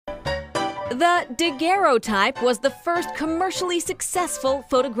The daguerreotype was the first commercially successful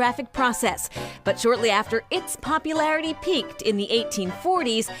photographic process, but shortly after its popularity peaked in the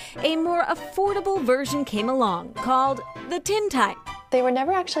 1840s, a more affordable version came along called the tintype. They were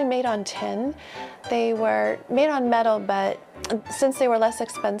never actually made on tin. They were made on metal, but since they were less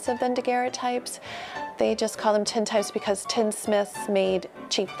expensive than daguerreotypes, they just call them tintypes because tinsmiths made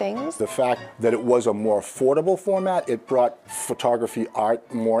cheap things. The fact that it was a more affordable format, it brought photography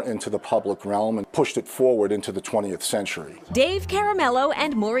art more into the public realm and pushed it forward into the 20th century. Dave Caramello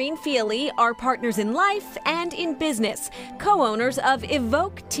and Maureen Feely are partners in life and in business, co-owners of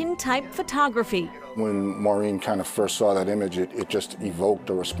Evoke Tintype Photography. When Maureen kind of first saw that image, it just evoked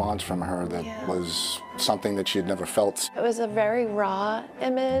a response from her that was something that she had never felt. It was a very raw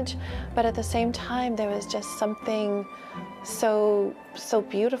image, but at the same time, there was just something so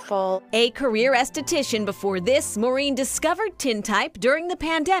beautiful. A career esthetician before this, Maureen discovered tintype during the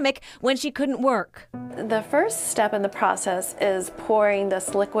pandemic when she couldn't work. The first step in the process is pouring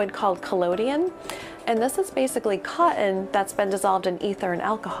this liquid called collodion, and this is basically cotton that's been dissolved in ether and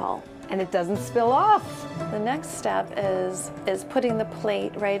alcohol. And it doesn't spill off. The next step is putting the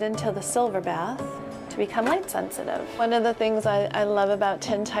plate right into the silver bath to become light sensitive. One of the things I love about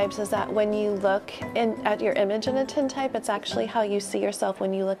tintypes is that when you look at your image in a tintype, it's actually how you see yourself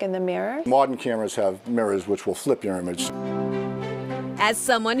when you look in the mirror. Modern cameras have mirrors which will flip your image. As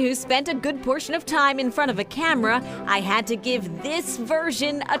someone who spent a good portion of time in front of a camera, I had to give this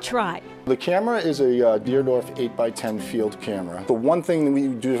version a try. The camera is a Deardorff 8x10 field camera. The one thing that we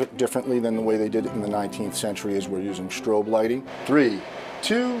do differently than the way they did it in the 19th century is we're using strobe lighting. 3,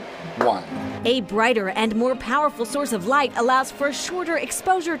 2, 1. A brighter and more powerful source of light allows for a shorter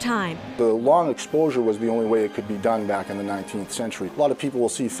exposure time. The long exposure was the only way it could be done back in the 19th century. A lot of people will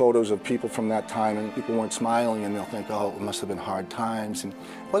see photos of people from that time and people weren't smiling and they'll think, oh, it must have been hard times. And it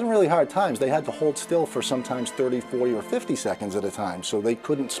wasn't really hard times. They had to hold still for sometimes 30, 40, or 50 seconds at a time, so they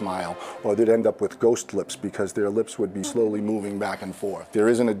couldn't smile, or they'd end up with ghost lips because their lips would be slowly moving back and forth. There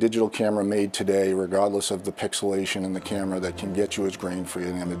isn't a digital camera made today, regardless of the pixelation in the camera, that can get you as grain-free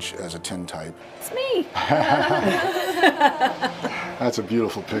an image as a tintype. It's me. That's a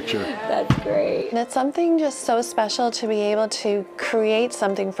beautiful picture. That's great. And it's something just so special to be able to create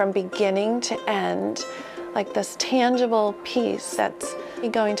something from beginning to end, like this tangible piece that's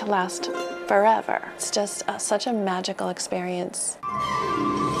going to last forever. It's just such a magical experience.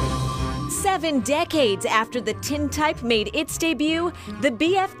 7 decades after the tintype made its debut, the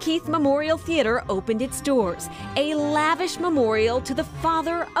B.F. Keith Memorial Theater opened its doors, a lavish memorial to the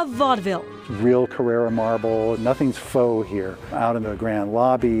father of vaudeville. Real Carrara marble, nothing's faux here. Out in the grand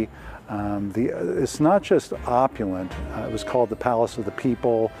lobby, it's not just opulent. It was called the Palace of the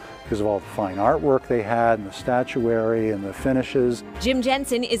People because of all the fine artwork they had and the statuary and the finishes. Jim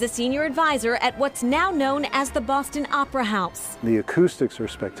Jensen is a senior advisor at what's now known as the Boston Opera House. The acoustics are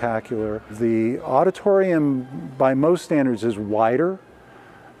spectacular. The auditorium, by most standards, is wider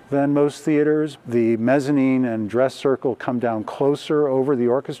than most theaters. The mezzanine and dress circle come down closer over the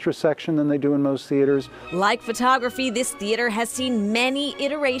orchestra section than they do in most theaters. Like photography, this theater has seen many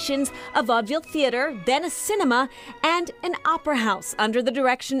iterations, a vaudeville theater, then a cinema, and an opera house under the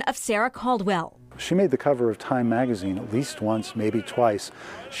direction of Sarah Caldwell. She made the cover of Time magazine at least once, maybe twice.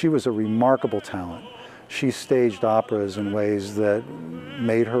 She was a remarkable talent. She staged operas in ways that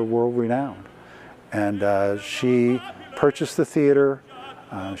made her world-renowned. And she purchased the theater.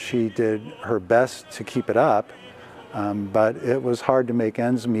 She did her best to keep it up, but it was hard to make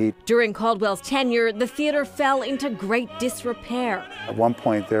ends meet. During Caldwell's tenure, the theater fell into great disrepair. At one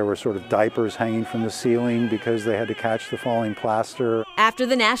point, there were sort of diapers hanging from the ceiling because they had to catch the falling plaster. After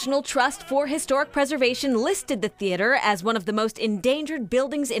the National Trust for Historic Preservation listed the theater as one of the most endangered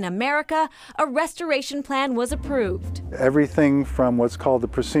buildings in America, a restoration plan was approved. Everything from what's called the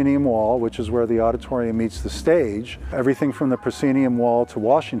proscenium wall, which is where the auditorium meets the stage, everything from the proscenium wall to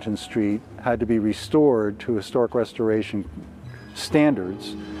Washington Street had to be restored to historic restoration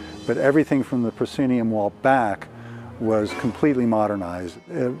standards, but everything from the proscenium wall back was completely modernized.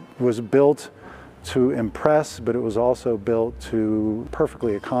 It was built to impress, but it was also built to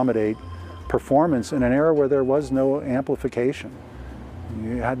perfectly accommodate performance in an era where there was no amplification.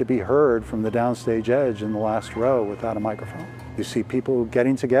 You had to be heard from the downstage edge in the last row without a microphone. You see people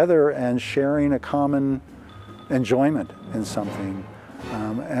getting together and sharing a common enjoyment in something.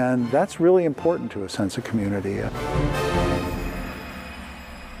 And that's really important to a sense of community.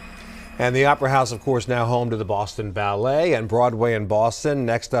 And the Opera House, of course, now home to the Boston Ballet and Broadway in Boston.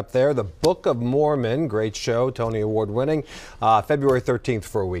 Next up there, the Book of Mormon. Great show, Tony Award winning. February 13th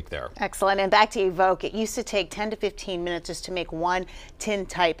for a week there. Excellent. And back to Evoke. It used to take 10 to 15 minutes just to make one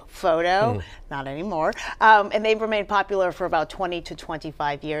tintype photo. Not anymore. And they've remained popular for about 20 to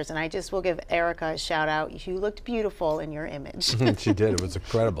 25 years. And I just will give Erica a shout out. You looked beautiful in your image. She did. It was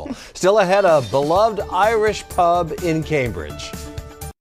incredible. Still ahead, a beloved Irish pub in Cambridge.